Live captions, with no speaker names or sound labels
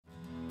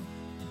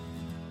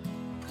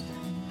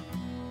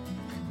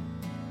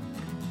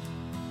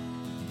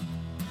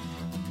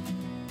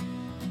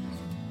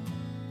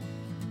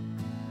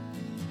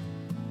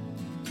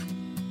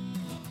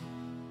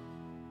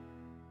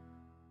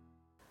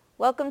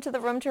Welcome to the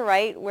Room to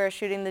Write. We're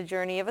shooting the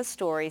Journey of a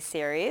Story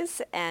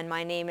series, and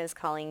my name is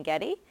Colleen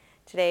Getty.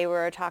 Today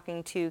we're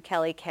talking to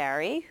Kelly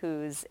Carey,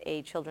 who's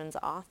a children's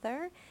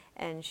author,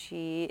 and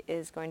she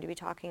is going to be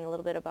talking a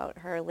little bit about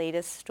her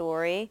latest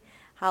story,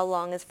 How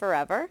Long is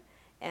Forever,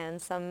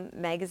 and some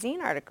magazine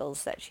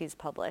articles that she's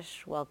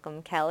published.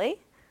 Welcome,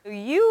 Kelly.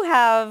 You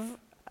have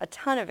a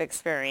ton of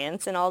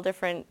experience in all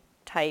different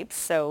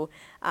types,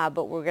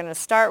 but we're going to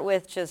start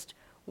with just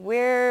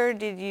where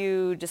did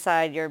you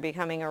decide you're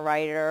becoming a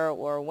writer,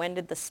 or when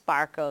did the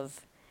spark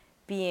of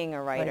being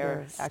a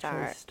writer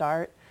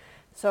start?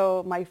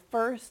 So my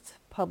first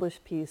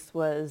published piece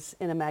was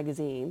in a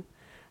magazine,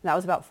 and that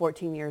was about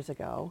 14 years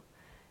ago.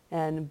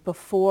 And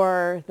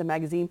before the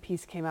magazine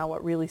piece came out,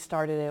 what really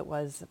started it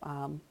was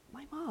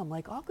my mom.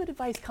 Like, all good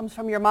advice comes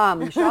from your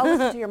mom. You should all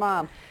listen to your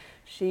mom.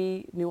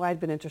 She knew I'd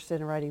been interested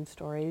in writing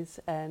stories,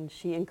 and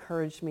she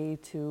encouraged me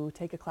to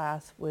take a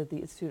class with the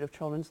Institute of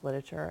Children's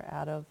Literature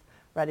out of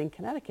Reading,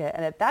 Connecticut.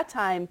 And at that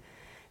time,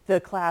 the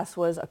class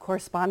was a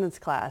correspondence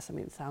class. I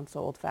mean, it sounds so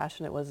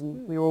old-fashioned. It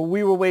wasn't. We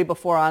were way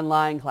before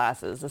online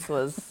classes. This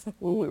was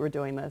when we were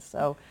doing this.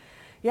 So,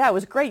 yeah, it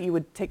was great. You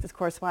would take this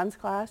correspondence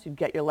class. You'd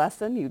get your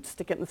lesson. You'd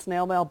stick it in the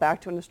snail mail back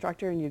to an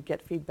instructor, and you'd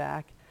get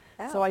feedback.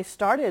 Oh. So I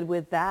started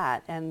with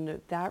that, and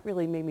that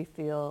really made me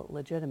feel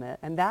legitimate.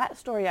 And that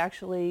story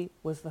actually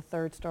was the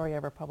third story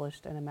ever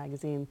published in a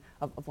magazine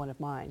of one of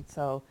mine.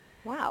 So.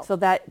 Wow. So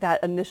that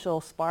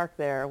initial spark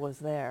there was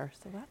there.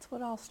 So that's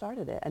what all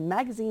started it. And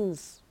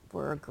magazines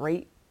were a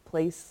great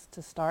place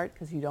to start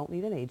because you don't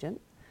need an agent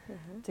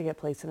to get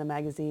placed in a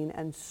magazine.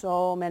 And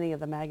so many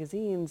of the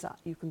magazines,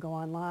 you can go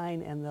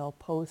online and they'll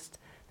post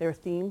their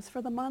themes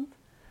for the month.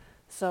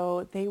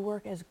 So they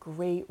work as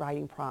great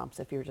writing prompts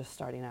if you're just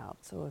starting out.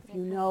 So if you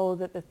know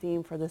that the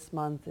theme for this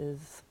month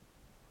is,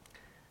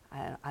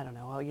 I don't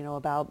know,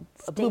 about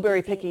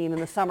blueberry picking in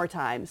the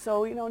summertime.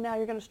 So, now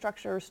you're going to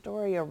structure a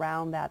story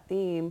around that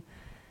theme,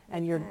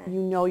 and you're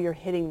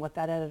hitting what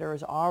that editor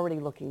is already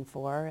looking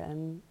for,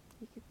 and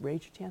you could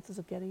raise your chances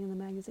of getting in the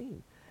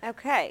magazine.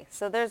 Okay,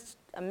 so there's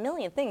a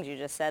million things you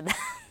just said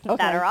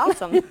that are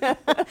awesome.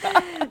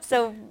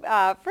 So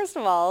first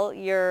of all,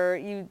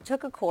 you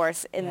took a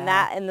course in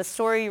that, and the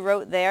story you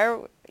wrote there,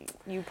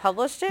 you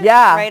published it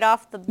right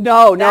off the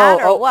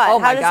bat, or what? Oh How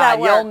my does God, that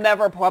work? you'll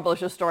never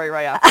publish a story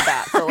right off the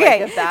bat. So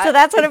okay, so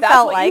that's what it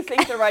felt like. If you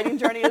think the writing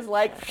journey is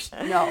like,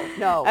 no.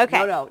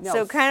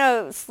 So kind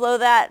of slow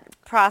that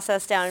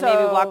process down and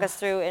maybe walk us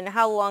through. And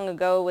how long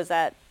ago was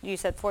that? You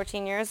said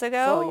 14 years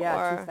ago? So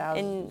yeah,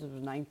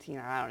 2019,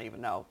 I don't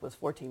even know. It was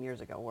 14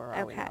 years ago. Where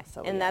are we now?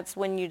 So, and that's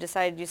when you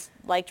decided you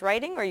liked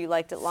writing, or you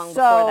liked it long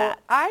before that?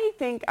 So I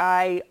think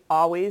I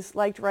always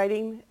liked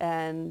writing,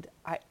 and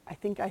I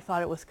think I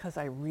thought it was because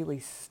I really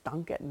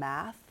stunk at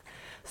math.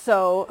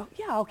 So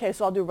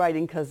so I'll do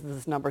writing because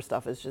this number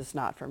stuff is just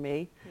not for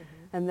me.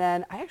 And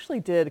then I actually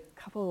did a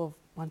couple of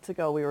months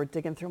ago, we were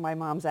digging through my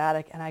mom's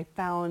attic, and I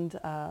found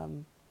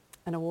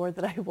an award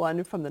that I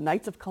won from the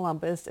Knights of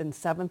Columbus in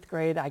 7th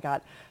grade. I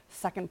got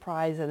second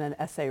prize in an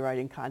essay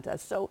writing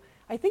contest. So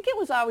I think it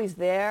was always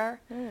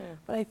there,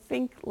 but I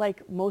think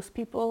like most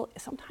people,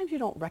 sometimes you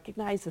don't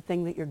recognize the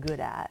thing that you're good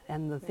at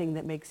and the thing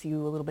that makes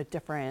you a little bit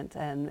different,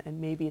 and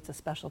maybe it's a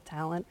special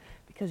talent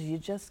because you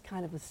just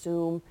kind of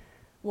assume,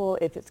 well,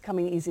 if it's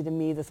coming easy to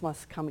me, this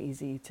must come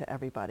easy to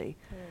everybody.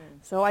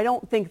 So I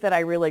don't think that I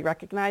really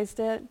recognized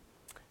it.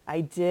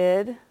 I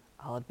did,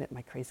 I'll admit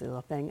my crazy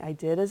little thing, I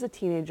did as a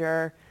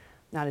teenager,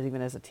 not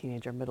even as a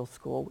teenager, middle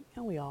school,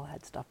 we all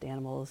had stuffed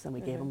animals, and we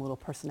gave them little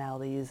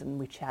personalities, and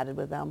we chatted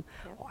with them.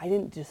 Well, I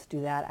didn't just do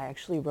that. I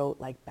actually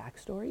wrote like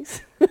backstories.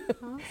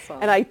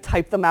 Awesome. And I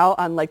typed them out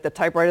on like the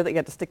typewriter that you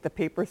had to stick the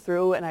paper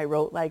through, and I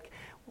wrote like,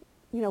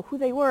 who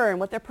they were and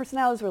what their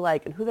personalities were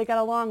like and who they got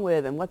along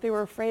with and what they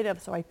were afraid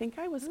of. So I think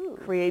I was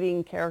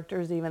creating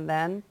characters even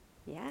then.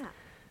 Yeah.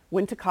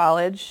 Went to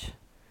college,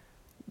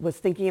 was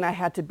thinking I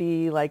had to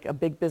be like a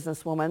big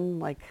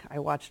businesswoman. Like, I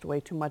watched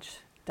way too much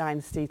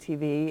Dynasty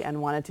TV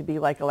and wanted to be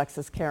like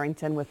Alexis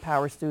Carrington with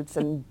power suits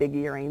and big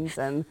earrings,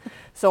 and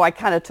so I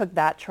kind of took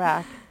that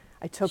track.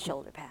 I took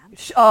shoulder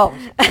pads.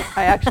 I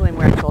actually am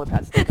wearing shoulder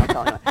pads. I'm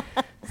telling you.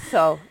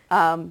 So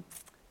I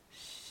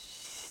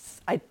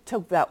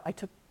took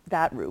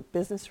that route,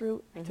 business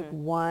route. I took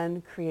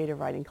one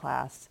creative writing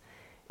class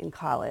in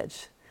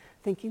college,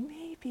 thinking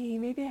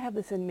maybe I have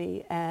this in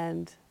me.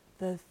 And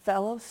the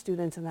fellow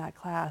students in that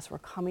class were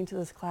coming to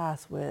this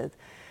class with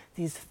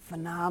these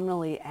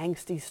phenomenally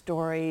angsty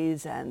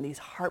stories and these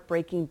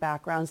heartbreaking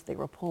backgrounds they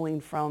were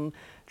pulling from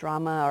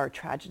drama or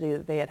tragedy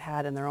that they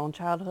had in their own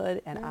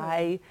childhood. And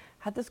I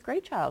had this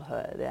great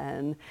childhood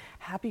and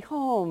happy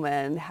home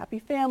and happy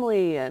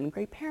family and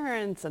great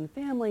parents and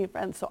family and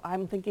friends. So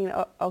I'm thinking,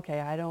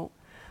 okay, I don't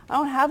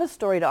have a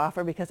story to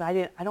offer because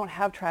I don't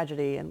have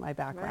tragedy in my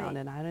background,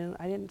 and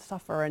I didn't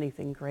suffer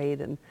anything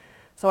great. And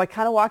so I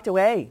kind of walked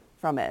away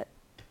from it.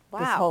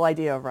 This whole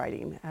idea of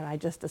writing, and I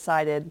just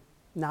decided,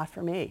 not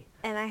for me.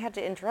 And I had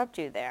to interrupt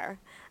you there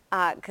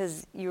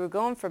because you were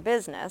going for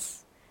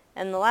business,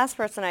 and the last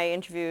person I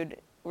interviewed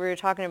we were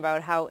talking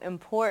about how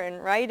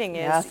important writing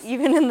is, Yes.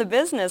 even in the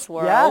business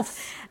world. Yes.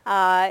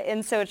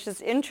 And so it's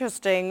just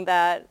interesting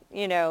that,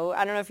 I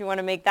don't know if you want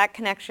to make that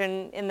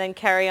connection and then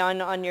carry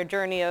on your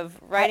journey of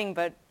writing,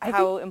 but I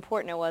how think,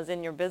 important it was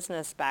in your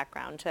business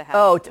background to have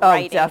oh,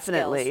 writing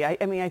definitely. skills.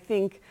 I mean,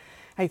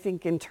 I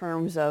think in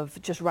terms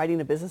of just writing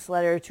a business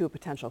letter to a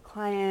potential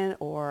client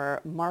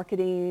or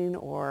marketing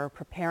or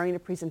preparing a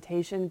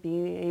presentation,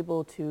 being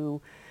able to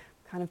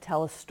kind of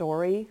tell a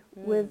story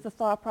with the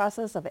thought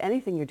process of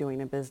anything you're doing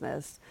in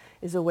business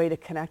is a way to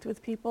connect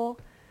with people.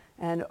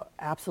 And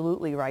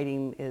absolutely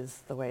writing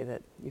is the way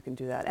that you can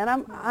do that. And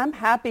I'm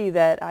happy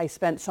that I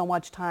spent so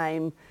much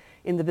time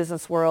in the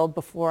business world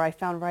before I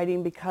found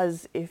writing,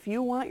 because if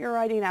you want your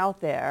writing out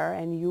there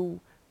and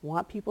you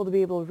want people to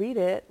be able to read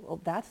it,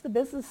 well, that's the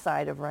business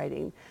side of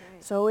writing.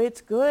 Right. So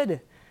it's good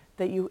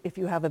that if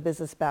you have a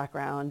business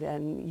background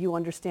and you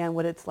understand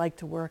what it's like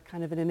to work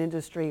kind of in an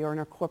industry or in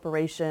a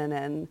corporation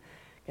and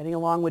getting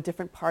along with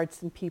different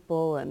parts and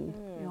people, and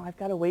I've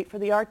got to wait for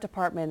the art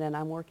department and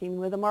I'm working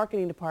with a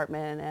marketing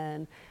department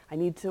and I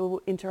need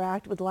to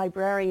interact with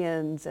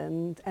librarians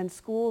and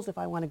schools if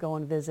I want to go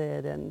and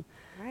visit, and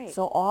Right.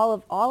 so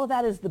all of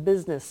that is the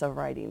business of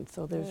writing.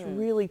 So there's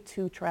really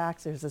two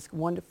tracks. There's this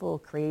wonderful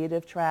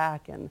creative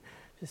track and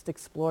just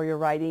explore your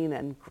writing,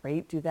 and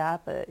great, do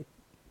that, but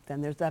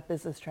then there's that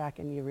business track,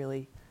 and you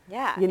really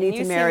Yeah. you need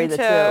and to marry the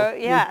two. Yeah,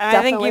 You and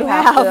I think definitely you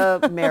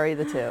have to marry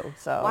the two.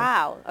 So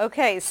Wow.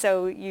 Okay,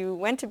 so you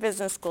went to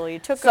business school. You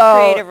took a So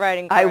creative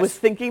writing course. I was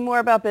thinking more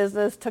about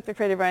business, took the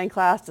creative writing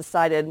class,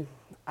 decided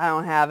I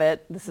don't have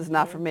it. This is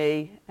not for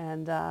me.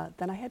 And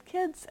then I had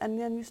kids, and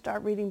then you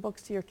start reading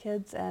books to your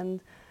kids, and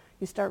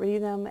you start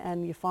reading them,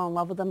 and you fall in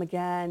love with them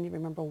again. You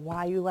remember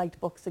why you liked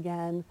books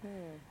again.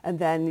 And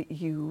then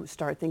you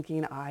start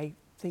thinking, I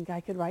think I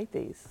could write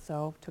these.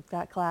 So took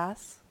that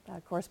class,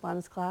 that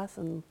correspondence class,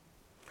 and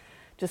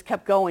just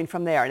kept going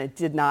from there. And it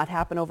did not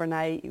happen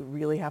overnight. You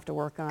really have to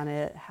work on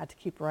it. Had to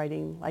keep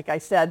writing. Like I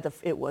said,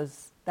 it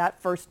was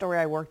that first story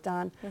I worked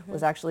on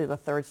was actually the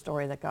third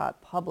story that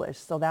got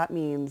published. So that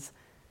means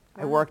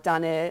I worked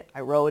on it,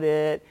 I wrote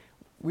it,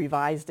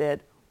 revised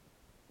it,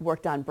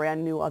 worked on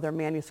brand new other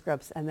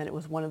manuscripts, and then it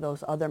was one of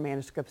those other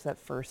manuscripts that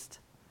first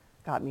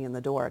got me in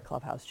the door at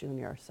Clubhouse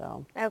Junior.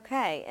 So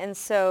Okay, and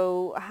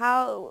so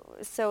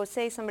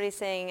say somebody's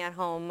saying at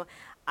home,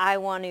 I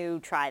want to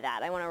try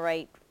that. I want to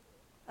write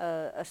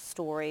a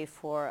story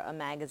for a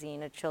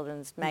magazine, a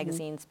children's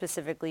magazine.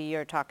 Specifically,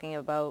 you're talking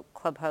about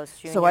Clubhouse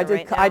Junior. So I did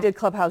right now? I did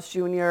Clubhouse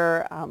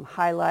Junior,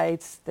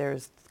 highlights.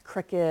 There's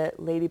Cricket,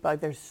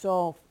 Ladybug. There's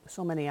so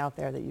many out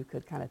there that you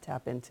could kind of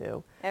tap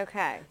into.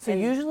 Okay. So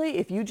usually,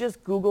 if you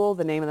just Google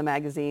the name of the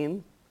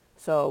magazine,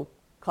 so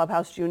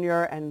Clubhouse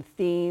Junior and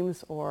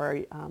themes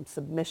or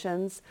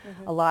submissions,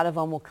 a lot of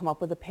them will come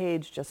up with a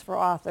page just for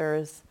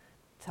authors,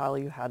 tell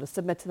you how to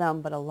submit to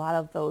them, but a lot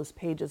of those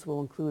pages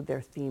will include their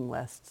theme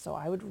list. So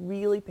I would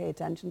really pay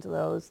attention to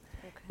those,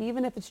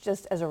 even if it's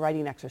just as a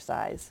writing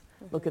exercise.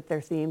 Look at their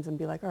themes and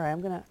be like, all right,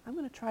 I'm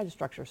gonna try to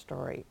structure a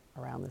story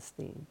around this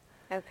theme.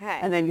 Okay.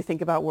 And then you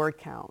think about word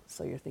count.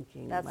 So you're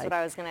thinking That's like, what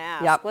I was going to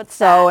ask. yep. What's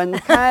so that?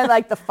 and kind of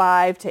like the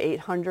 500 to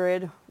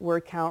 800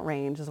 word count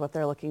range is what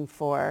they're looking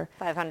for.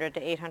 500 to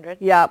 800?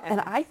 Yeah, Okay.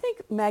 and I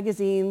think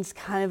magazines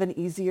kind of an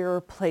easier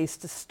place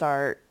to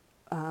start.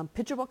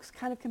 Picture books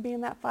kind of can be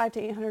in that 500 to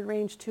 800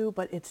 range too,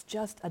 but it's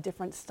just a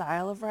different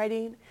style of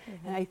writing.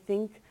 And I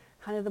think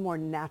kind of the more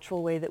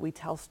natural way that we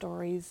tell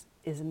stories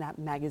is in that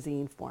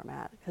magazine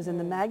format. Because in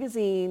the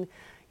magazine,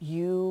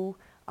 you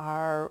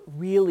are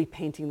really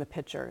painting the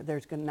picture.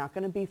 There's not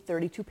going to be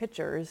 32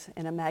 pictures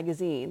in a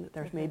magazine.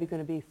 There's maybe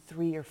going to be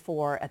 3 or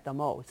 4 at the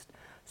most.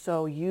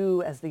 So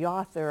you, as the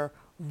author,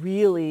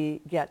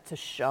 really get to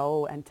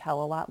show and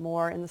tell a lot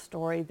more in the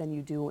story than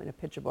you do in a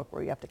picture book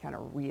where you have to kind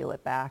of reel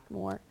it back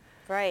more.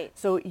 Right.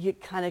 So you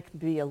kind of can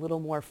be a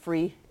little more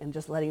free and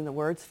just letting the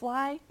words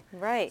fly.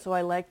 Right. So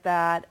I like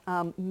that.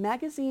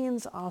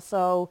 Magazines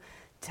also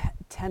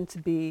tend to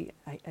be,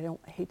 I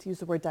hate to use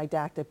the word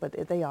didactic, but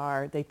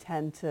they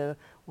tend to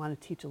want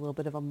to teach a little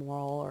bit of a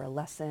moral or a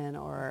lesson,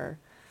 or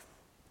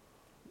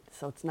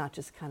so it's not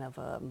just kind of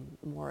a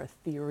more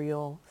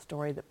ethereal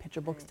story that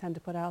picture books tend to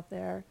put out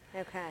there.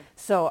 Okay.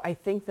 So I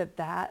think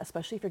that,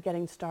 especially if you're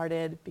getting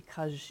started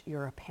because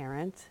you're a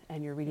parent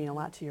and you're reading a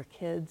lot to your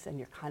kids and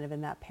you're kind of in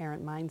that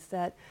parent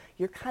mindset,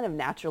 you're kind of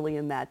naturally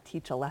in that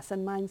teach a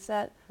lesson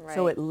mindset.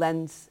 So Right. it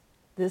lends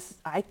this,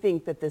 I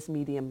think that this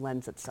medium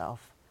lends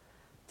itself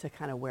to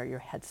kind of where your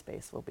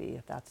headspace will be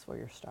if that's where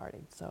you're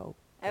starting. So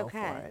go for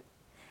Okay. it.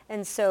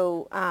 And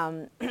so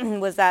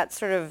was that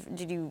sort of,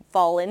 did you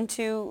fall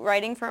into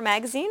writing for a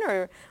magazine,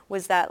 or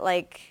was that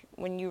like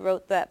when you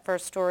wrote that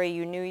first story,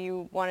 you knew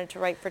you wanted to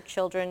write for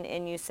children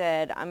and you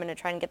said, I'm going to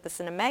try and get this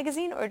in a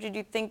magazine, or did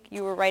you think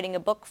you were writing a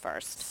book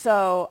first?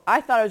 So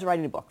I thought I was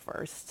writing a book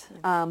first.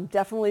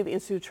 Definitely the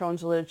Institute of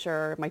Children's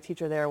Literature, my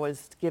teacher there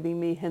was giving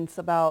me hints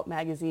about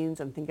magazines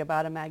and think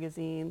about a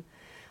magazine.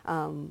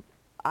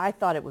 I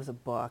thought it was a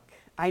book.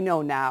 I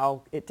know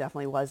now it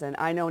definitely wasn't.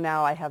 I know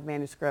now I have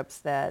manuscripts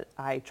that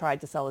I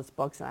tried to sell as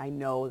books, and I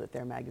know that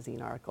they're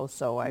magazine articles,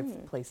 so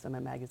I've placed them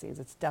in magazines.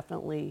 It's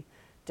definitely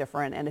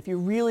different. And if you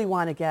really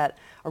want to get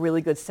a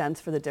really good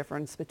sense for the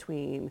difference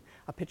between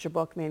a picture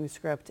book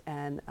manuscript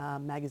and a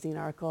magazine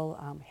article,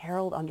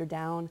 Harold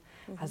Underdown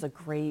has a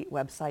great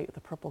website with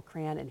a purple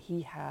crayon, and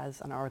he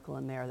has an article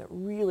in there that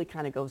really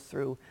kind of goes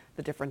through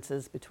the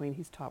differences between,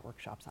 he's taught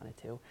workshops on it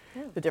too,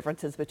 the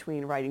differences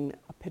between writing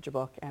a picture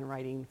book and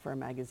writing for a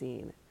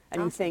magazine.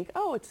 And you think,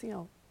 oh, it's,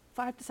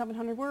 500 to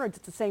 700 words,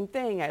 it's the same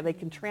thing, they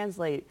can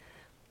translate.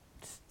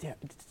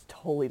 It's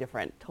totally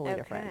different, totally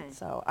different.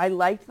 So I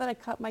liked that I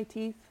cut my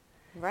teeth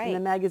in the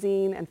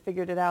magazine and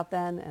figured it out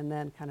then, and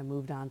then kind of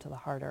moved on to the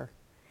harder.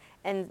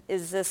 And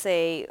is this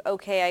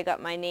okay, I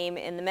got my name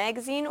in the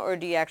magazine, or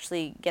do you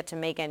actually get to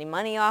make any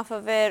money off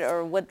of it,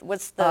 or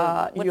what's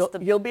the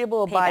you'll be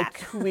able to buy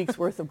payback? 2 weeks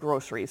worth of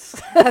groceries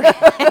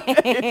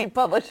if you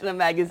publish in a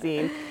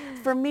magazine.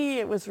 For me,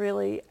 it was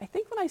really, I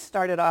think when I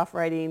started off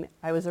writing,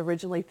 I was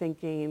originally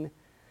thinking,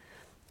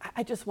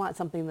 I just want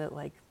something that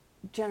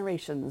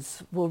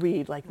generations will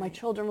read, my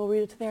children will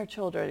read it to their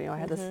children. I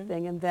had this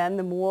thing, and then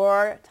the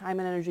more time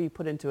and energy you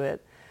put into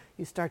it,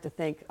 you start to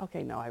think,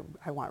 okay, no,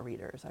 I want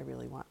readers. I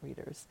really want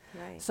readers.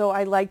 Right. So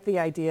I like the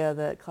idea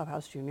that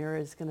Clubhouse Junior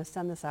is going to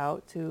send this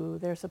out to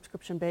their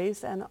subscription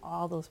base, and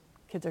all those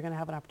kids are going to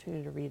have an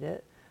opportunity to read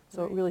it.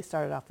 So it really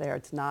started off there.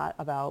 It's not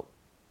about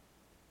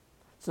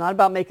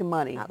making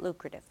money. Not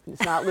lucrative.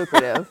 It's not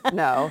lucrative,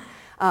 no.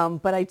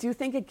 But I do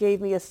think it gave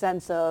me a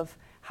sense of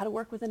how to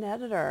work with an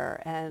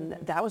editor, and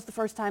that was the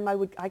first time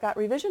I got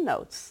revision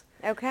notes.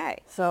 Okay.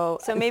 So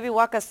maybe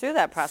walk us through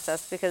that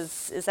process,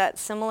 because is that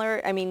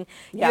similar? I mean,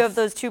 you Yes. have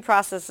those two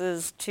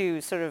processes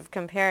to sort of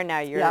compare now.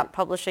 You're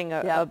publishing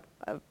a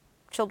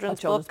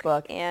children's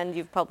book, and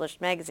you've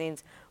published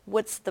magazines.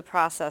 What's the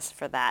process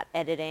for that,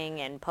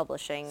 editing and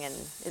publishing, and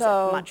is it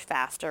much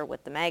faster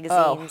with the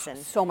magazines?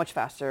 Oh, so much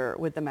faster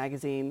with the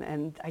magazine.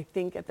 And I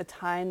think at the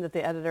time that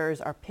the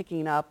editors are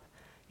picking up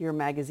your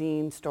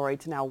magazine story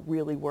to now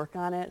really work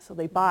on it, so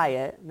they buy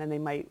it, and then they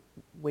might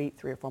wait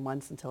 3 or 4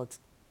 months until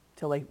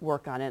they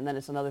work on it, and then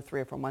it's another 3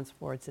 or 4 months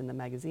before it's in the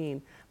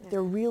magazine. But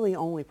they're really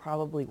only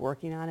probably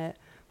working on it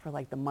for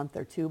the month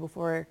or 2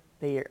 before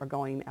they are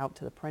going out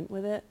to the print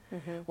with it.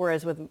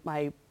 Whereas with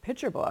my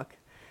picture book,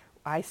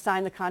 I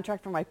signed the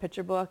contract for my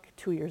picture book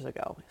 2 years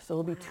ago. So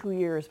it'll be 2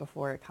 years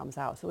before it comes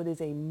out. So it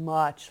is a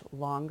much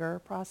longer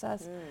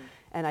process.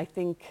 And I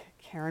think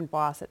Karen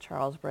Boss at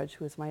Charlesbridge,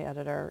 who is my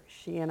editor,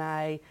 she and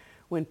I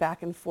went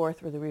back and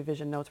forth with the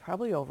revision notes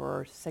probably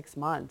over 6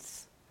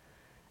 months.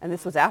 And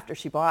this was after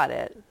she bought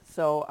it.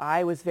 So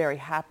I was very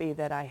happy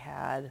that I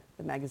had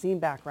the magazine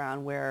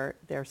background where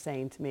they're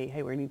saying to me,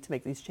 hey, we need to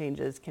make these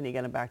changes. Can you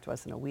get them back to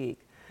us in a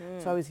week?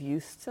 So I was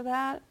used to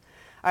that.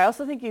 I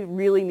also think you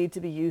really need to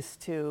be used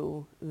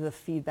to the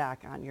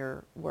feedback on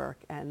your work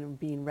and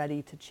being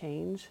ready to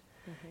change.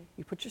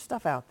 You put your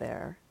stuff out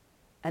there,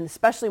 and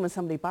especially when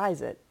somebody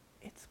buys it,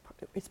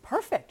 it's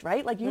perfect,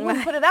 right? You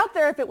wouldn't put it out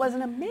there if it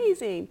wasn't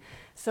amazing.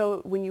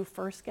 So when you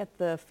first get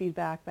the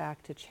feedback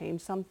back to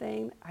change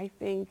something, I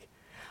think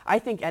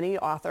any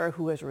author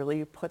who has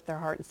really put their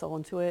heart and soul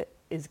into it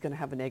is going to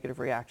have a negative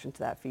reaction to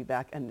that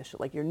feedback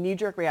initially. Your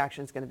knee-jerk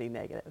reaction is going to be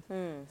negative.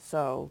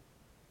 So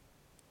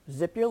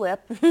zip your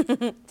lip,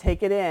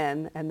 take it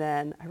in, and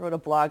then I wrote a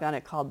blog on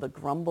it called the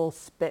Grumble,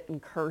 Spit,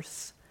 and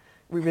Curse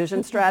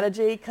Revision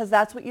Strategy, because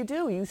that's what you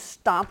do. You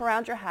stomp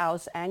around your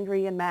house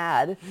angry and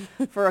mad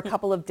for a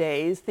couple of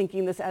days,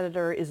 thinking this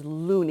editor is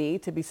loony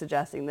to be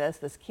suggesting this.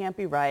 This can't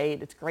be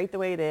right. It's great the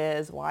way it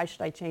is. Why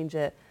should I change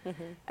it?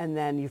 And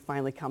then you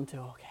finally come to,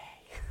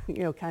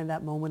 okay, kind of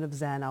that moment of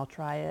zen. I'll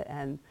try it,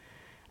 and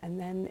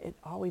then it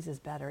always is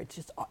better. It's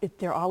just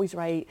they're always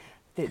right.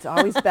 It's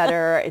always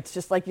better. It's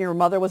just like your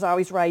mother was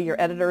always right. Your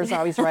editor is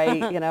always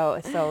right.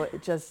 So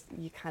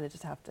you kind of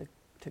just have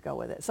to go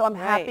with it. So I'm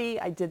happy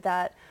I did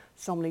that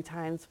so many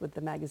times with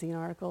the magazine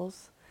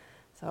articles.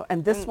 So,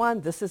 and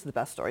this is the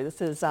best story.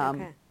 This is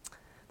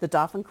the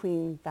Dolphin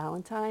Queen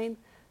Valentine.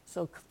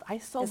 So I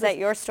sold. Is that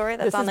your story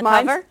that's on the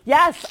mine. cover?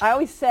 Yes, I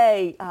always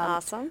say.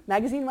 Awesome.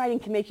 Magazine writing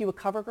can make you a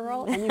cover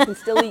girl, and you can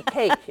still eat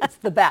cake. It's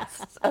the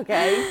best.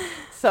 Okay.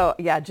 So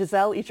yeah,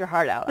 Giselle, eat your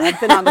heart out. I've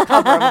been on the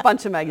cover of a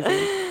bunch of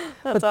magazines.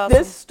 That's but awesome.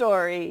 This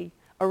story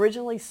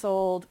originally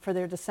sold for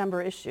their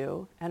December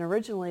issue, and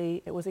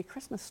originally it was a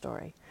Christmas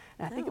story.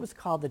 And I think it was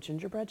called The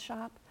Gingerbread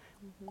Shop.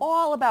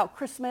 All about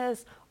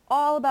Christmas,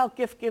 all about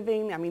gift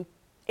giving. I mean,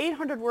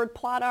 800-word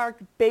plot arc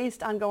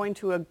based on going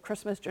to a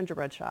Christmas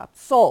gingerbread shop.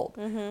 Sold.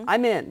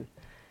 I'm in.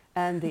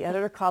 And the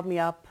editor called me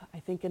up, I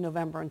think in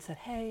November, and said,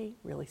 hey,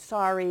 really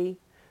sorry.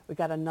 We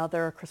got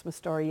another Christmas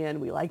story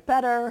in we like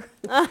better.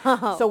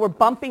 So we're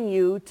bumping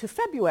you to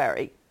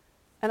February.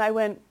 And I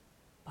went,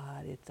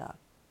 but it's a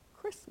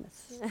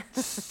Christmas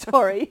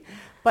story.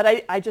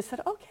 But I just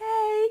said,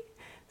 okay.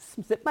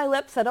 Zipped my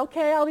lips, said,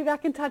 okay, I'll be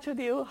back in touch with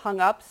you. Hung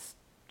up,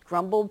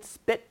 grumbled,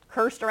 spit,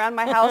 cursed around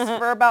my house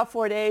for about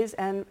 4 days,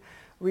 and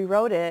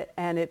rewrote it,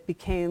 and it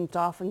became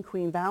Dolphin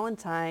Queen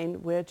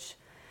Valentine, which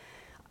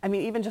I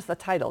mean, even just the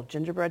title,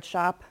 Gingerbread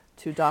Shop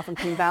to Dolphin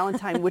Queen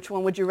Valentine, which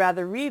one would you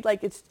rather read?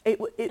 Like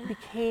it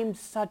became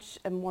such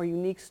a more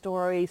unique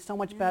story, so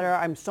much better.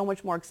 I'm so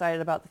much more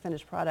excited about the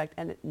finished product,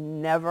 and it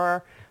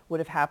never would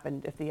have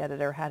happened if the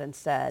editor hadn't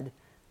said,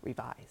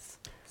 revise.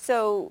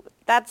 So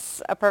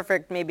that's a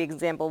perfect maybe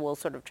example we'll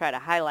sort of try to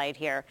highlight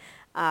here.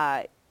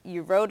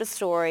 You wrote a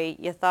story,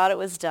 you thought it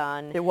was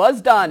done. It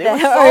was done. It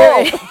was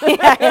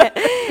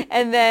sold.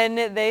 And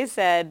then they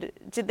said,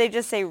 did they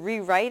just say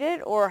rewrite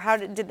it, or how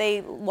did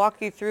they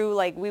walk you through,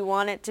 like, we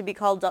want it to be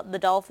called the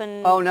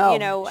Dolphin? Oh no! You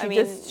know,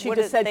 She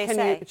just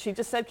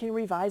said, can you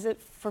revise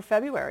it for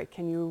February?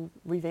 Can you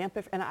revamp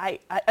it? And I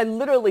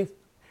literally,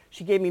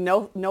 she gave me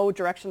no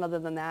direction other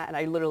than that, and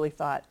I literally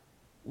thought,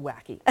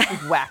 wacky,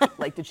 wacky.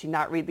 Like, did she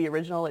not read the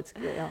original? It's,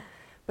 you know.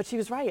 But she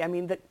was right. I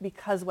mean,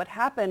 because what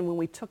happened when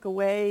we took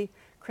away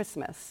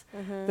Christmas,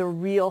 the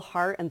real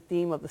heart and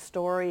theme of the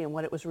story and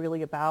what it was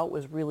really about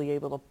was really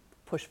able to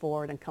push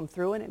forward and come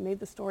through, and it made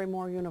the story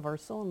more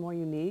universal and more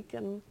unique.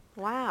 And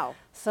wow.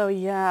 So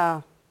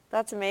yeah.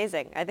 That's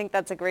amazing. I think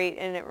that's a great,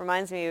 and it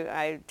reminds me,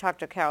 I talked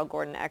to Carol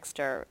Gordon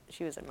Exter.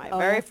 She was in my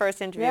very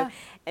first interview,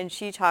 and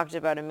she talked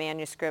about a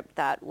manuscript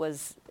that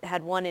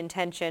had one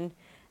intention.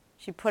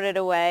 She put it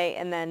away,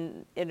 and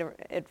then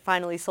it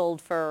finally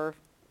sold for,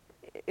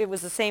 it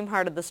was the same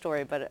heart of the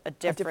story, but a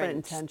different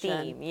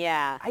intention. theme.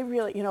 Yeah. I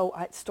really,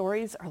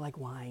 stories are like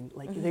wine.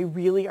 Like they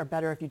really are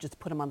better if you just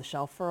put them on the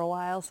shelf for a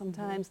while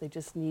sometimes. They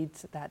just need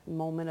that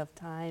moment of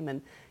time,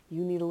 and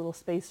you need a little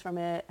space from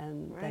it,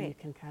 and then you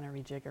can kind of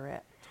rejigger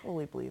it.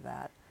 Totally believe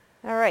that.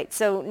 All right,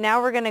 so now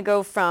we're going to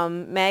go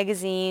from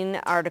magazine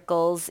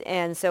articles,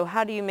 and so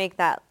how do you make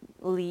that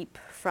leap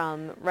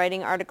from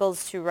writing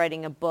articles to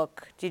writing a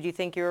book? Did you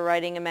think you were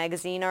writing a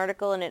magazine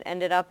article and it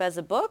ended up as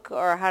a book,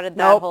 or how did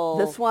that whole...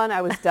 This one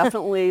I was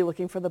definitely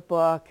looking for the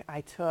book.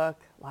 I took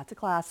lots of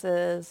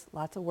classes,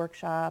 lots of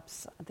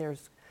workshops.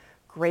 There's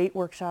great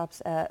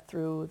workshops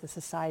through the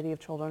Society of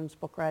Children's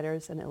Book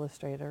Writers and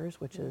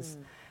Illustrators, which is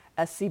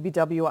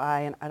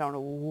SCBWI, and I don't know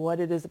what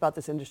it is about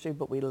this industry,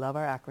 but we love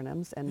our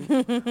acronyms,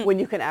 and when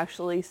you can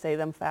actually say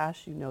them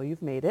fast, you know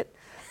you've made it.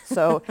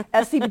 So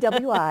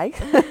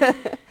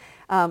SCBWI,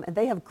 and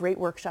they have great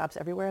workshops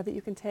everywhere that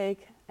you can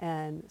take,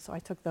 and so I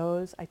took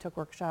those. I took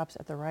workshops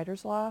at the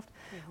Writer's Loft,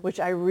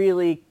 which I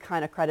really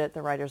kind of credit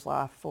the Writer's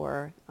Loft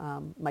for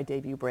my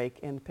debut break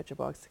in picture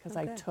books, because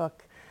I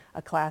took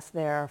a class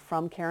there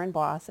from Karen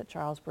Boss at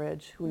Charles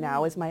Bridge, who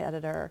now is my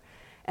editor.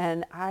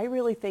 And I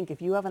really think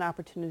if you have an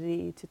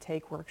opportunity to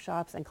take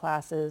workshops and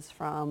classes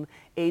from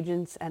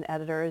agents and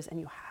editors, and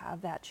you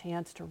have that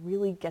chance to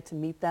really get to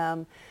meet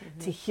them,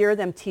 to hear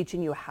them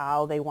teaching you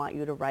how they want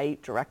you to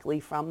write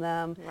directly from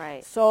them,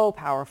 so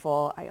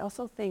powerful. I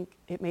also think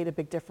it made a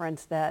big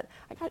difference that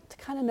I got to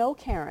kind of know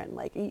Karen.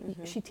 Like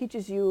she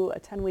teaches you a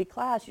 10-week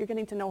class, you're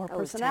getting to know her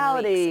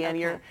personality, and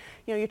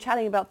you're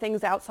chatting about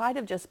things outside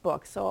of just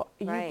books. So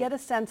you get a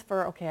sense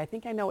for, okay, I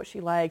think I know what she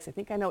likes, I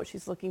think I know what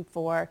she's looking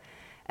for.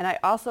 And I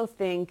also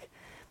think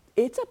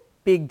it's a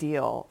big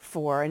deal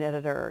for an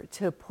editor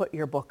to put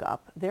your book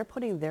up. They're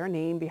putting their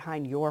name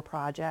behind your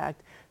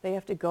project. They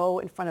have to go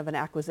in front of an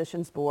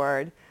acquisitions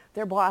board.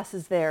 Their boss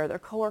is there. Their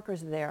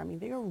coworkers are there. I mean,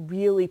 they are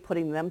really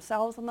putting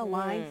themselves on the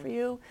line for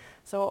you.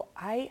 So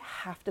I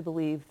have to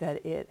believe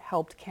that it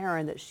helped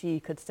Karen that she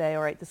could say,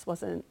 all right, this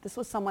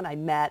was someone I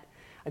met.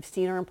 I've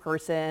seen her in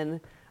person.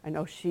 I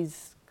know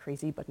she's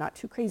crazy, but not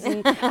too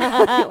crazy.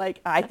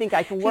 Like, I think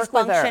I can work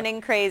with her. She's functioning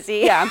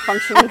crazy. Yeah, I'm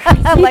functioning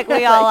crazy. Like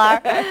we all are.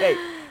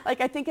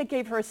 Like, I think it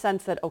gave her a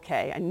sense that,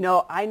 okay,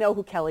 I know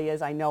who Kelly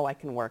is. I know I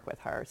can work with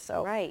her.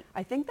 So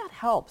I think that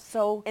helps.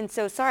 So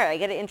sorry, I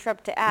got to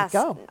interrupt to ask.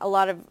 Go. A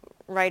lot of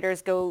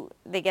writers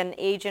they get an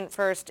agent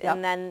first,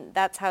 and then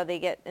that's how they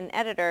get an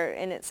editor.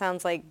 And it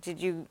sounds like,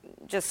 did you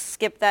just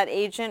skip that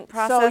agent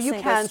process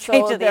go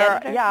straight to the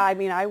editor? Yeah, I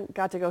mean, I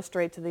got to go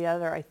straight to the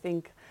editor. I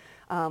think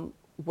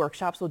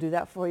workshops will do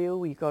that for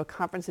you. You go to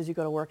conferences, you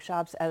go to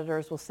workshops,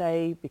 editors will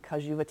say,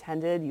 because you've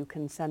attended, you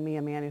can send me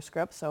a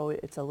manuscript. So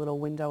it's a little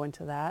window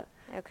into that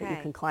that you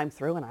can climb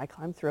through, and I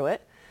climbed through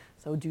it.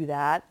 So do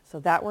that. So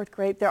that worked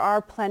great. There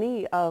are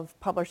plenty of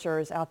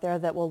publishers out there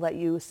that will let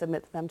you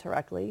submit them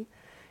directly.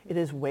 It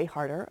is way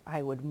harder.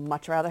 I would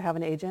much rather have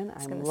an agent.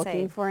 I'm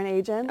looking for an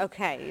agent.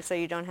 Okay, so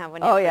you don't have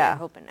one yet. Oh yeah.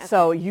 Hoping. Okay.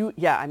 So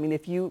I mean,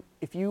 if you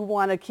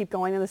want to keep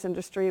going in this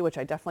industry, which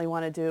I definitely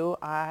want to do,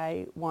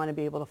 I want to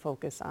be able to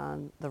focus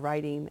on the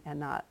writing and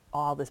not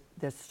all this.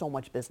 There's so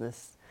much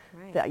business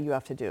that you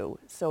have to do.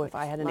 So if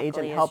I had an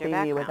agent helping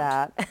me with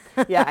that,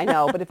 yeah, I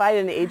know. But if I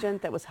had an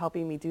agent that was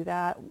helping me do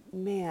that,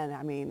 man,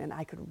 I mean, and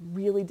I could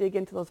really dig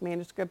into those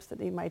manuscripts that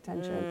need my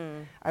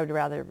attention, I would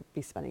rather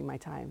be spending my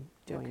time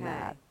doing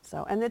that.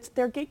 So, and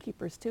they're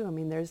gatekeepers too. I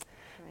mean,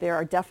 there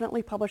are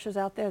definitely publishers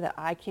out there that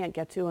I can't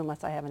get to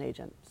unless I have an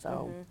agent.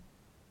 So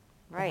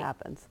it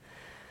happens.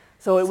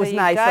 So it was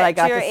nice that I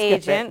got to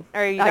skip it.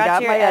 Or you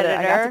got your editor.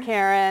 I got to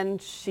Karen.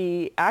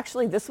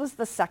 This was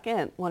the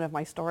second one of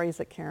my stories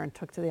that Karen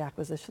took to the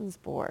acquisitions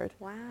board.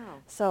 Wow.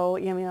 So,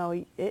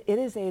 it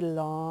is a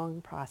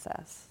long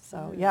process.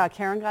 So,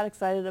 Karen got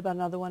excited about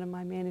another one of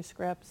my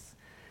manuscripts.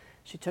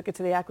 She took it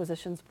to the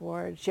acquisitions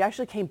board. She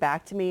actually came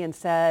back to me and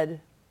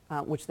said,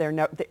 which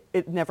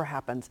it never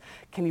happens,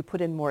 can you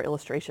put in more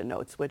illustration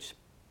notes, which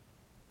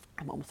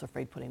I'm almost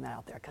afraid putting that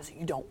out there because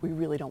we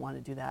really don't want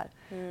to do that.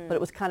 But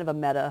it was kind of a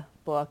meta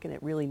book and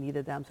it really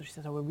needed them. So she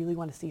said, we really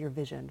want to see your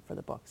vision for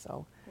the book.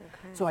 So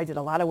I did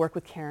a lot of work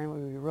with Karen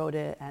when we wrote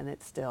it, and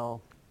it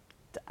still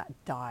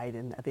died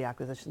at the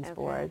acquisitions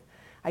board.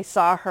 I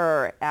saw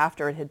her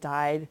after it had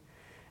died,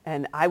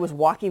 and I was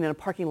walking in a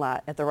parking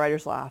lot at the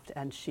writer's loft,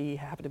 and she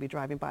happened to be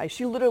driving by.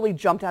 She literally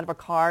jumped out of a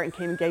car and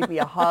came and gave me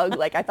a hug.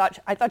 Like I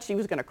thought she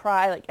was going to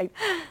cry. Like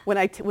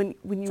when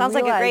you sounds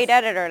like a great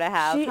editor to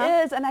have. She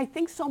is, and I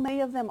think so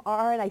many of them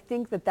are, and I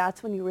think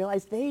that's when you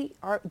realize they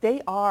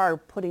are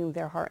putting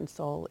their heart and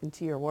soul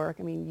into your work.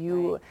 I mean,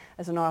 you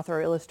as an author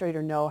or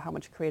illustrator know how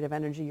much creative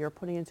energy you're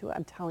putting into it.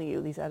 I'm telling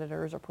you, these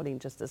editors are putting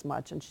just as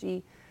much, and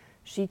she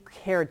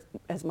cared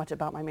as much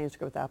about my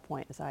manuscript at that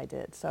point as I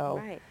did.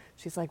 So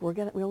she's like,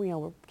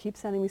 we'll keep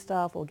sending me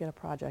stuff. We'll get a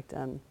project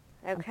done.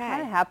 I'm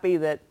kind of happy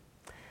that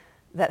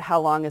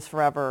How Long is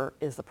Forever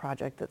is the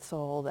project that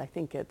sold. I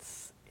think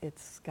it's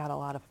got a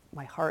lot of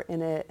my heart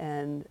in it,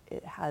 and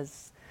it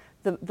has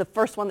the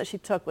first one that she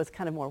took was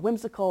kind of more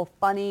whimsical,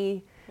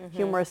 funny,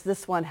 humorous.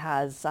 This one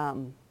has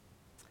kind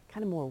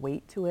of more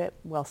weight to it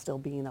while still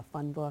being a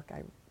fun book.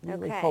 I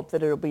really hope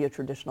that it'll be a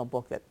traditional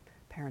book that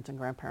parents and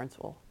grandparents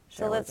will.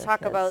 So let's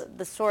talk about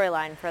the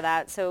storyline for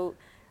that. So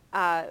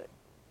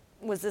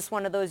was this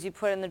one of those you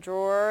put in the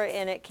drawer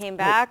and it came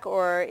back,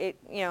 or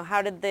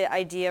how did the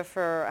idea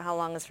for How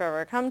Long is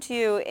Forever come to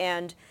you,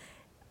 and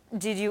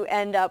did you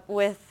end up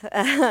with,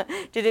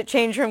 did it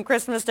change from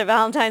Christmas to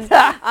Valentine's?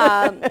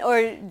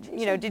 Or,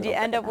 did you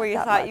end up where you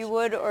thought you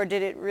would, or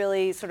did it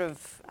really sort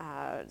of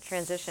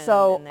transition?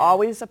 So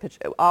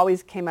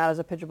always came out as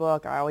a picture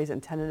book. I always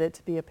intended it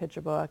to be a picture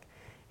book.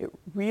 It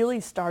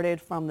really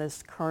started from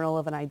this kernel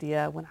of an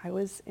idea when I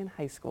was in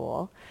high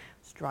school. I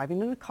was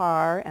driving in a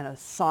car, and a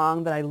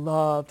song that I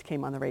loved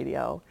came on the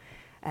radio.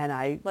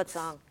 And What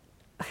song?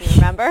 Do you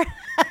remember?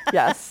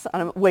 Yes.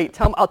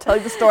 Wait, I'll tell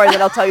you the story,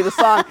 then I'll tell you the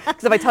song.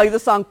 Because if I tell you the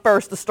song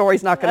first, the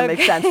story's not going to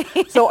make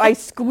sense. So I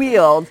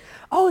squealed,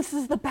 "Oh, this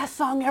is the best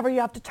song ever.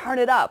 You have to turn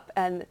it up."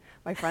 And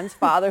my friend's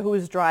father, who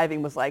was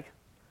driving, was like,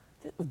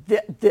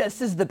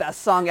 "This is the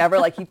best song ever."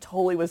 Like, he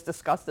totally was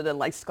disgusted and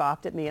like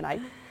scoffed at me.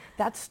 And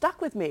that stuck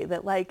with me,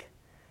 that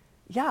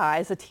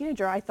as a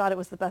teenager, I thought it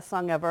was the best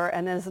song ever.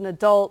 And as an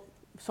adult,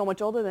 so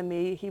much older than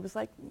me, he was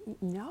like,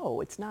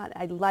 "No, it's not."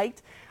 I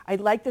liked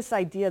this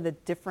idea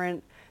that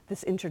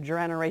this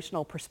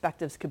intergenerational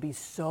perspectives could be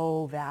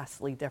so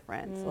vastly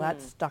different. So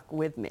that stuck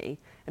with me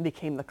and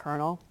became the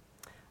kernel.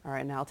 All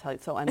right, now I'll tell you.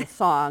 So, and the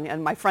song,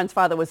 and my friend's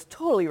father was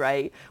totally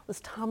right, was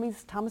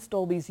Thomas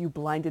Dolby's "You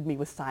Blinded Me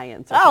with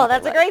Science." Oh,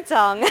 that's a great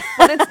song.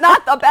 But it's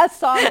not the best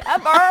song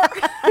ever.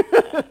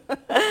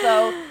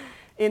 So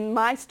in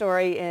my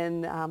story,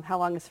 in How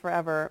Long is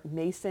Forever,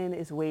 Mason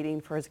is waiting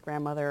for his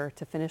grandmother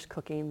to finish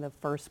cooking the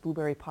first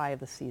blueberry pie of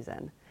the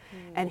season.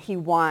 And he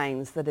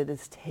whines that it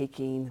is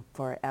taking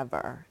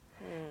forever.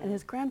 And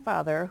his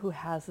grandfather, who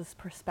has this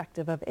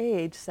perspective of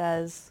age,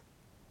 says,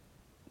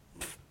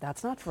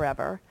 "That's not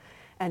forever."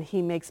 And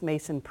he makes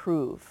Mason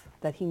prove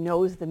that he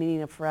knows the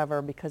meaning of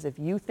forever, because if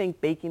you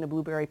think baking a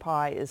blueberry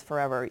pie is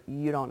forever,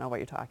 you don't know what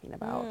you're talking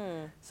about.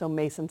 So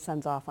Mason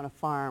sends off on a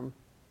farm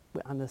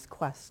on this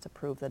quest to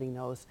prove that he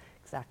knows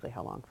exactly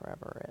how long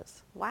forever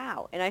is.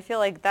 Wow. And I feel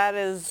like that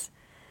is,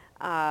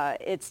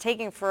 it's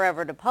taking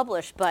forever to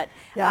publish, but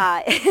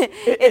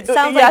it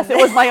sounds yes, like...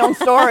 it was my own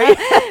story.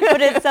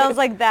 But it sounds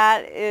like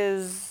that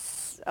is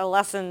a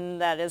lesson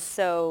that is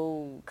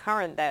so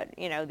current that,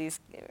 these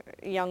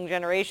young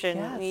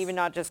generation, even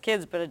not just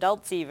kids, but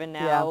adults even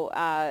now,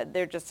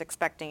 they're just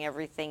expecting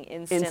everything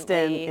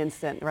instantly.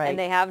 Instant, right. And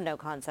they have no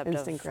concept of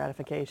instant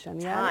gratification.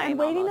 Time and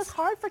waiting almost. is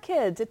hard for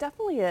kids. It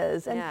definitely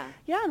is. And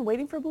and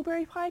waiting for a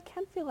blueberry pie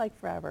can feel like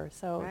forever.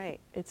 So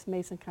it's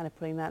Mason kind of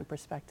putting that in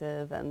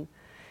perspective, and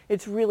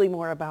it's really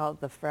more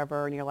about the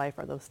forever in your life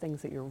are those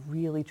things that you're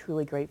really,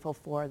 truly grateful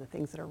for, the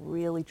things that are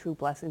really true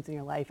blessings in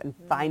your life, and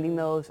finding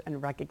those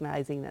and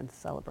recognizing and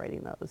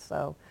celebrating those.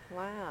 So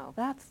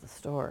that's the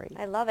story.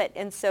 I love it.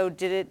 And so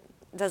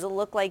does it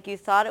look like you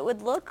thought it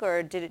would look,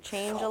 or did it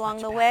change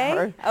along the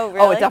way? Oh, really?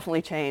 Oh, it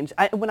definitely changed.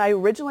 When I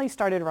originally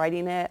started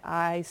writing it,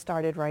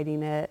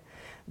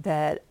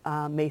 that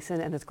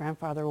Mason and his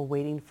grandfather were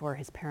waiting for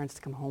his parents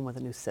to come home with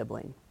a new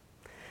sibling.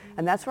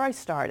 And that's where I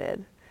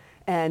started.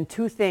 And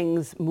two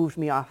things moved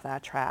me off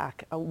that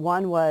track.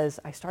 One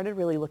was I started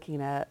really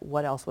looking at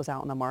what else was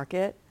out in the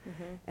market.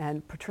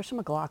 And Patricia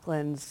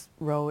McLaughlin's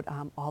wrote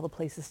All the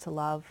Places to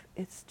Love.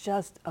 It's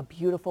just a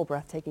beautiful,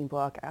 breathtaking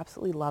book. I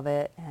absolutely love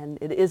it. And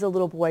it is a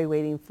little boy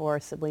waiting for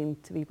a sibling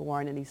to be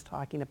born, and he's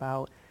talking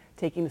about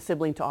taking the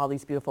sibling to all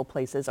these beautiful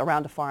places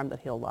around a farm that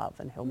he'll love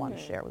and he'll want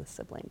to share with a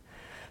sibling.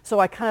 So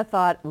I kind of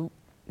thought,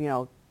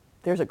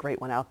 there's a great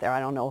one out there. I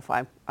don't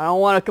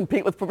want to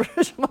compete with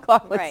Patricia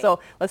McLaughlin, so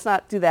let's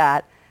not do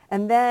that.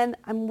 And then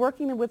I'm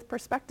working with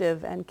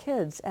perspective and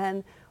kids,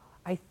 and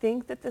I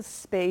think that this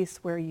space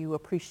where you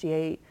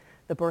appreciate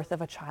the birth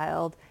of a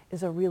child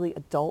is a really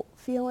adult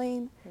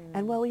feeling.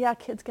 And well, yeah,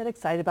 kids get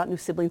excited about new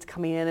siblings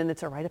coming in and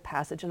it's a rite of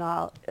passage and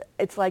all.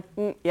 It's like,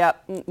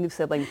 new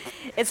sibling.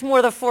 It's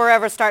more the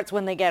forever starts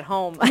when they get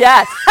home.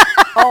 Yes.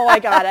 Oh my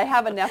God, I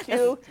have a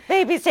nephew.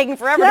 Baby's taking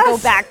forever to go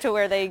back to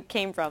where they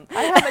came from.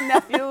 I have a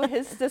nephew,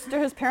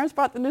 his parents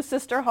brought the new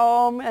sister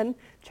home and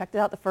checked it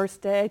out the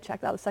first day,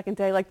 checked it out the second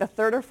day. Like the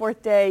third or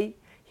fourth day,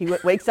 he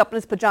wakes up in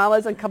his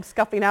pajamas and comes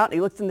scuffing out and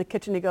he looks in the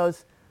kitchen and he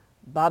goes,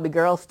 Bobby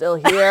girl still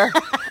here?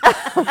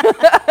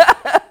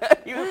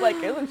 He was like,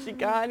 isn't she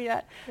gone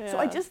yet? Yeah. So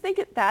I just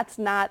think that's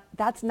not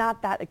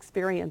that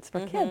experience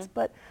for kids,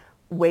 but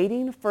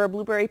waiting for a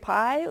blueberry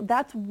pie,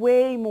 that's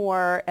way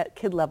more at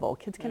kid level.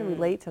 Kids can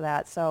relate to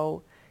that.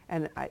 So,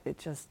 and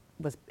it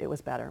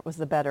was better. It was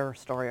the better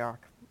story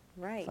arc.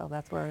 Right. So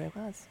that's where it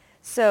was.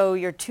 So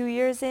you're 2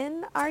 years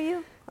in, are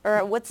you?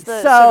 Or what's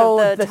the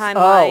sort of the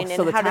timeline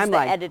and how does the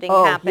editing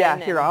happen? Yeah,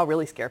 here, I'll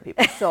really scare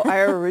people. So I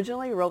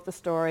originally wrote the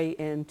story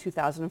in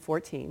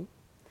 2014.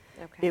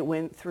 Okay. It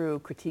went through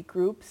critique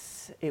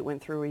groups. It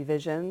went through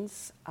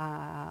revisions.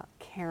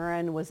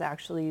 Karen was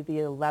actually the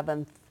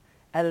 11th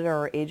editor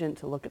or agent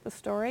to look at the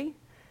story,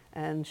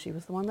 and she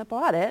was the one that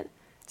bought it.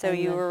 So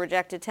you were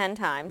rejected 10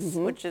 times,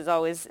 which is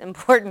always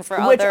important for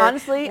other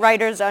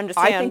writers to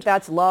understand. I think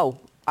that's low.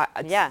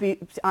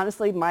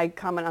 Honestly, my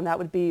comment on that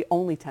would be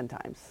only 10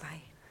 times. Right.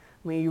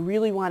 I mean, you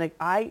really want to,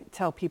 I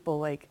tell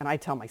people and I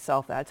tell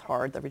myself that it's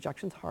hard, the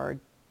rejection's hard,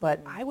 but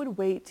I would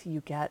wait till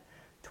you get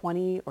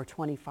 20 or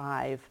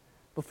 25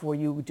 before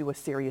you do a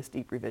serious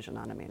deep revision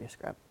on a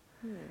manuscript.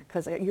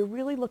 Because you're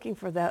really looking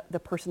for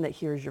the person that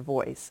hears your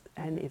voice.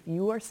 And if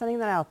you are sending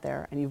that out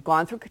there and you've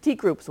gone through critique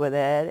groups with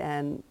it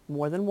and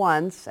more than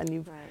once and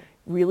you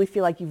really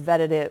feel like you've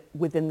vetted it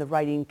within the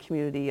writing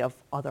community of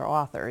other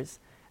authors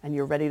and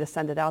you're ready to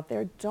send it out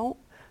there, don't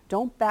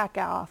back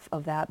off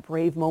of that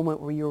brave moment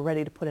where you're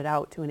ready to put it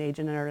out to an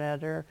agent or an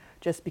editor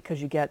just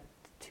because you get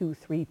 2,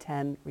 3,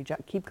 10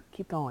 reject. Keep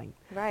going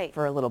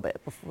for a little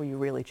bit before you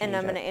really change it. And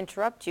I'm going to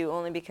interrupt you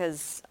only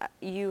because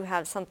you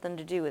have something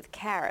to do with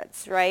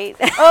carrots, right?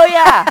 Oh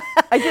yeah,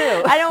 I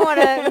do. I don't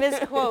want to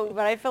misquote,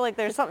 but I feel like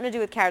there's something to do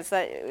with carrots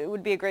that it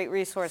would be a great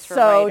resource for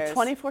writers. So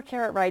 24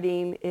 Karat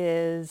Writing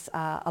is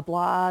a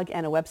blog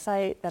and a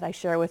website that I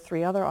share with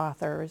 3 other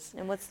authors.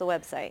 And what's the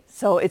website?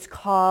 So it's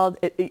called,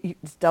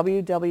 it's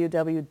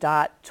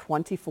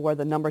www.24,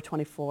 the number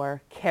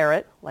 24,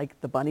 carrot, like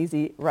the bunnies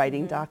eat,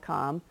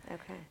 writing.com.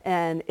 Okay.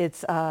 And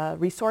it's a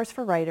resource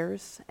for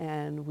writers,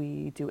 and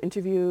we do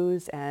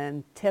interviews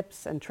and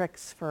tips and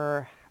tricks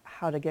for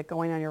how to get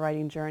going on your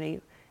writing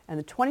journey. And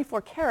the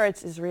 24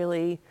 Carats is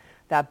really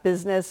that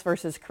business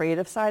versus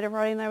creative side of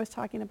writing that I was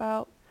talking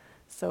about.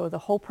 So the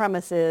whole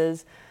premise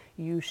is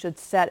you should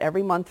set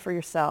every month for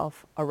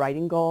yourself a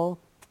writing goal.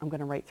 I'm going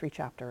to write 3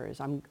 chapters.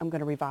 I'm going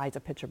to revise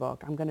a picture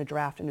book. I'm going to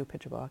draft a new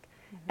picture book.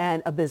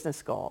 And a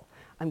business goal.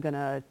 I'm going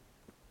to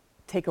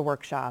take a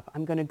workshop.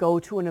 I'm going to go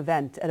to an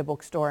event at a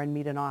bookstore and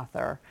meet an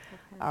author.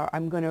 Okay.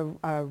 I'm going to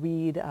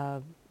read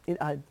an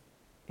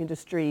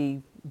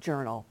industry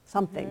journal,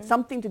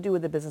 something to do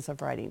with the business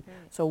of writing.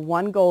 So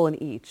one goal in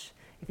each.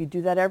 If you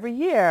do that every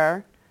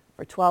year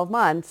for 12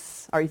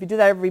 months, or if you do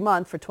that every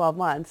month for 12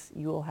 months,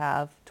 you will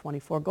have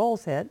 24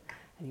 goals hit,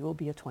 and you will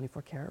be a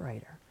 24 Karat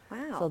writer.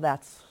 Wow. So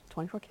that's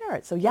 24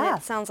 Carats. So yeah.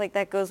 It sounds like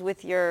that goes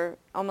with your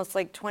almost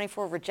like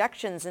 24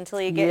 rejections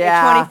until you get your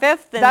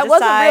 25th and that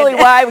wasn't really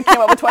why we came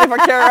up with 24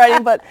 Karat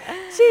writing, but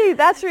gee,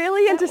 that's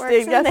really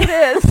interesting. Yes, it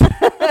is.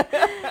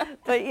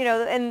 But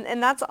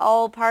and that's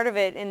all part of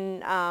it.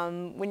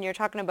 And when you're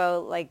talking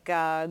about like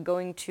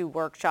going to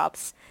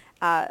workshops,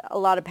 a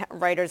lot of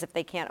writers, if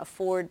they can't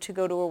afford to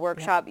go to a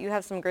workshop, you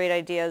have some great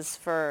ideas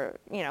for,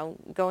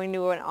 going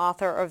to an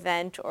author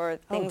event or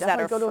things that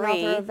are free. Go to an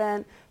author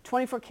event.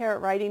 24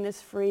 Karat Writing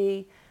is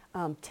free.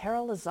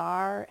 Tara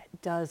Lazar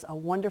does a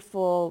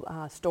wonderful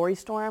story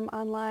storm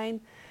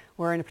online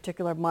where in a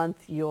particular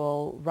month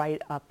you'll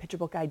write a picture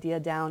book idea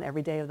down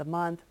every day of the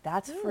month.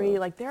 That's free.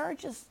 Like there are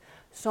just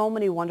so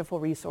many wonderful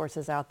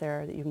resources out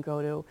there that you can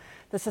go to.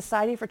 The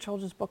Society for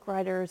Children's Book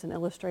Writers and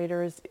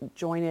Illustrators,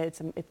 join it.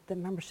 The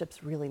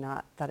membership's really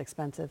not that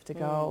expensive to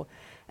go.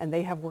 And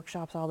they have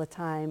workshops all the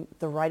time.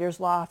 The Writer's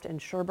Loft in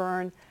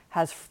Sherburne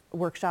has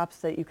workshops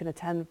that you can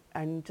attend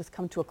and just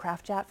come to a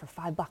craft chat for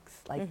 $5.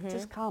 Like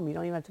just come. You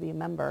don't even have to be a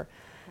member.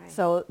 Right.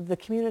 So the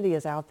community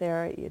is out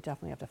there. You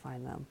definitely have to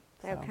find them.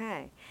 So.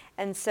 Okay.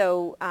 And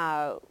so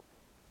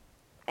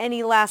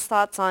any last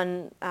thoughts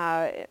on,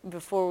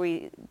 before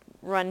we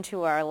run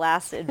to our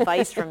last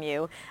advice from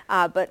you,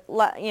 but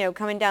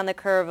coming down the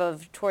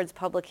curve towards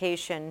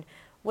publication,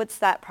 what's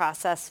that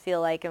process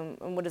feel like and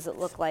what does it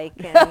look like?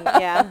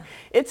 And,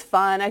 It's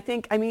fun.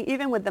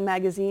 Even with the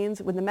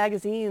magazines,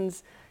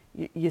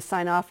 you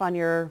sign off on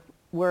your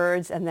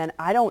words and then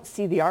I don't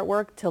see the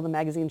artwork till the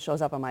magazine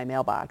shows up on my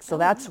mailbox. So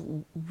that's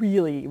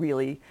really,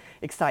 really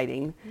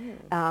exciting.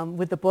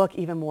 With the book,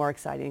 even more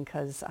exciting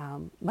because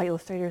my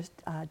illustrator's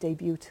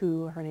debut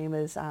too, her name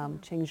is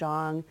Ching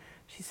Zhang.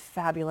 She's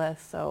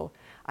fabulous. So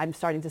I'm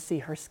starting to see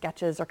her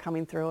sketches are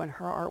coming through and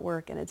her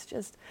artwork, and it's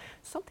just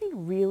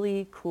something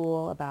really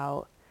cool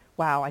about,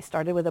 wow, I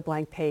started with a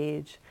blank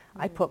page.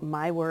 I put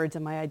my words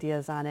and my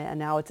ideas on it, and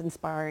now it's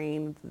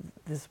inspiring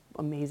this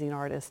amazing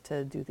artist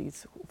to do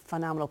these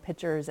phenomenal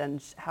pictures,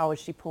 and how is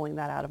she pulling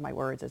that out of my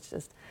words? It's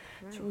just,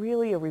 it's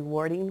really a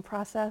rewarding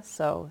process.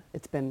 So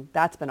that's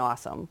been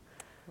awesome.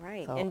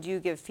 Right. So, And do you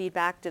give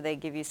feedback? Do they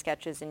give you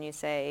sketches and you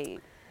say,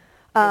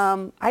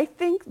 I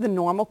think the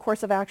normal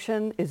course of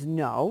action is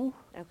no.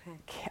 okay.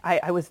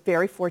 I was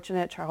very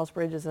fortunate. Charles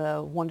Bridge is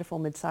a wonderful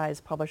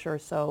mid-sized publisher,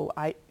 so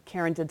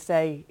Karen did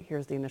say,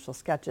 here's the initial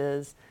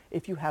sketches.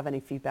 If you have any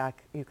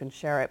feedback, you can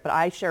share it. But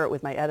I share it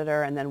with my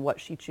editor, and then what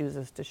she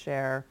chooses to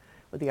share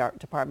with the art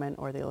department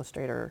or the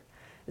illustrator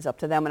is up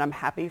to them, and I'm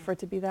happy for it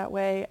to be that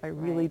way. I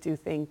really do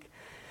think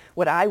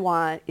what I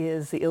want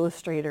is the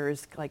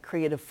illustrators' like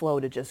creative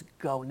flow to just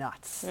go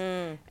nuts.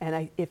 And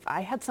if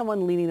I had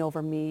someone leaning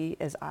over me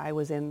as I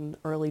was in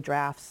early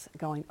drafts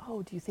going,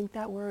 oh, do you think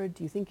that word,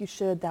 do you think you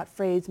should, that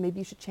phrase, maybe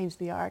you should change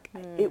the arc,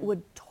 it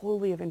would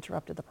totally have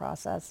interrupted the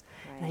process.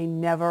 And I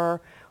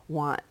never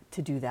want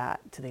to do that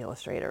to the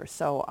illustrator.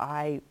 So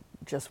I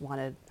just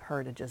wanted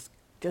her to just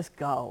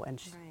go,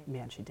 and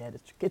man, she did.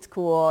 It's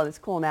cool. It's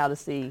cool now to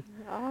see.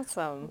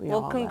 Awesome. You know,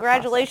 Well, all that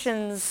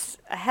congratulations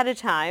ahead of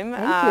time.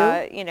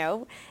 Thank you. You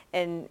know,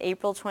 in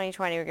April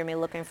 2020, we're going to be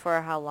looking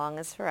for How Long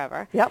is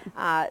Forever. Yep.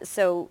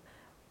 So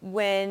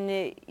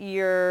when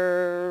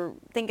you're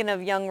thinking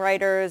of young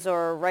writers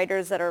or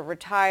writers that are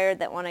retired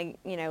that want to,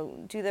 you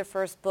know, do their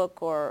first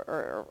book,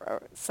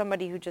 or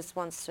somebody who just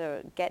wants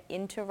to get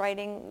into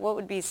writing, what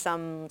would be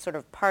some sort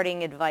of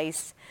parting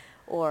advice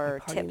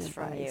or tips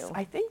from you?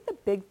 I think the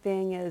big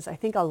thing is, I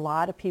think a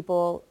lot of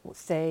people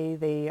say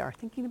they are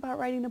thinking about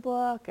writing a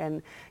book,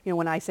 and you know,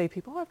 when I say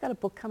people, oh, I've got a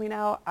book coming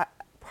out,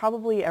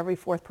 probably every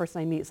fourth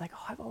person I meet is like,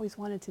 oh, I've always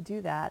wanted to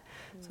do that.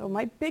 So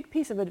my big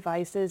piece of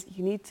advice is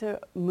you need to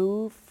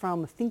move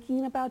from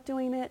thinking about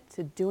doing it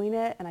to doing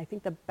it, and I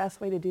think the best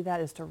way to do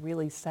that is to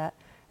really set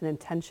an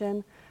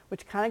intention,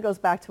 which kind of goes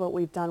back to what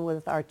we've done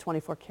with our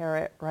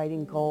 24-karat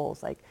writing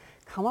goals. Like,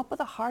 come up with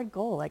a hard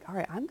goal. Like, all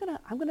right, I'm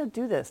gonna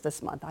do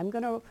this month. I'm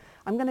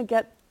gonna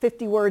get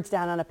 50 words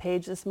down on a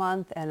page this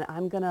month, and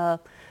I'm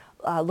gonna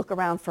look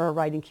around for a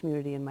writing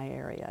community in my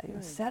area. You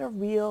know,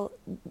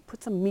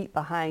 put some meat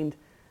behind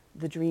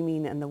the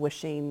dreaming and the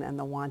wishing and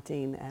the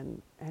wanting,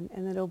 and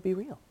it'll be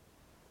real.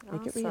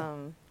 Make it real.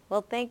 Awesome.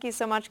 Well, thank you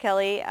so much,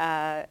 Kelly.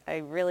 I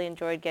really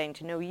enjoyed getting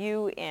to know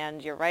you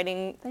and your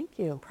writing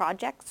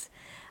projects.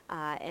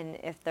 And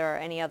if there are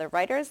any other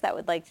writers that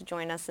would like to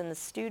join us in the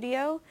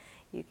studio,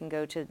 you can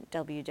go to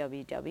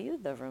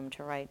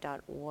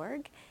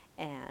www.theroomtowrite.org.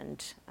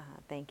 And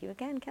thank you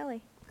again,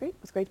 Kelly. Great.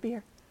 It was great to be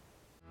here.